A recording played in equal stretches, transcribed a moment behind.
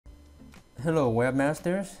Hello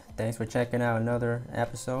webmasters, thanks for checking out another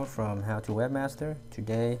episode from How to Webmaster.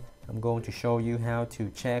 Today I'm going to show you how to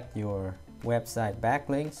check your website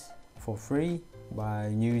backlinks for free by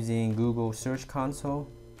using Google Search Console.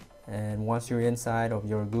 And once you're inside of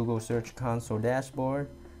your Google Search Console dashboard,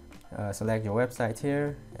 select your website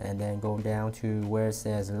here and then go down to where it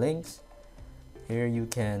says links. Here you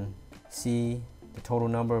can see the total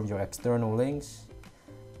number of your external links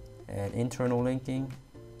and internal linking.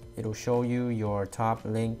 It'll show you your top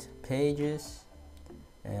linked pages,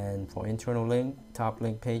 and for internal link, top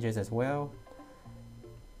link pages as well.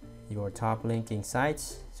 Your top linking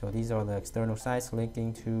sites, so these are the external sites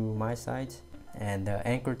linking to my site, and the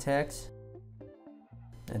anchor text.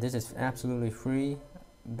 And this is absolutely free,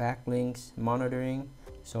 backlinks monitoring.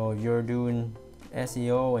 So if you're doing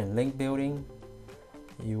SEO and link building,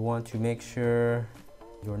 you want to make sure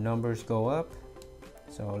your numbers go up.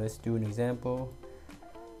 So let's do an example.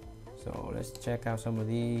 So let's check out some of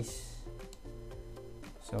these.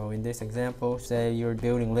 So in this example, say you're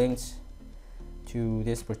building links to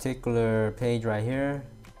this particular page right here.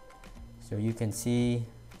 So you can see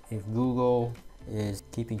if Google is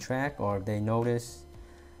keeping track or if they notice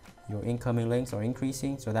your incoming links are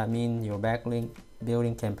increasing. So that means your backlink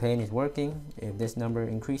building campaign is working. If this number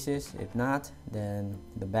increases, if not, then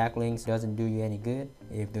the backlinks doesn't do you any good.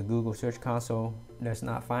 If the Google Search Console does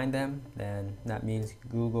not find them, then that means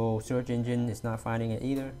Google search engine is not finding it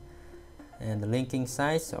either. And the linking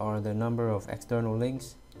sites are the number of external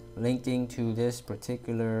links linking to this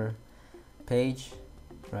particular page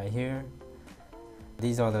right here.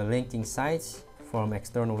 These are the linking sites from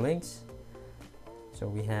external links. So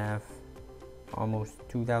we have almost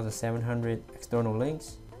 2,700 external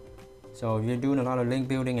links. So if you're doing a lot of link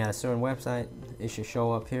building at a certain website, it should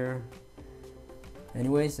show up here.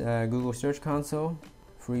 Anyways, Google Search Console,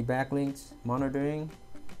 free backlinks monitoring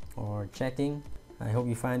or checking. I hope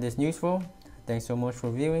you find this useful. Thanks so much for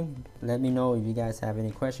viewing. Let me know if you guys have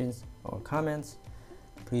any questions or comments.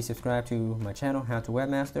 Please subscribe to my channel, How to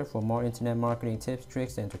Webmaster, for more internet marketing tips,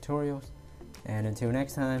 tricks, and tutorials. And until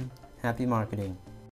next time, happy marketing.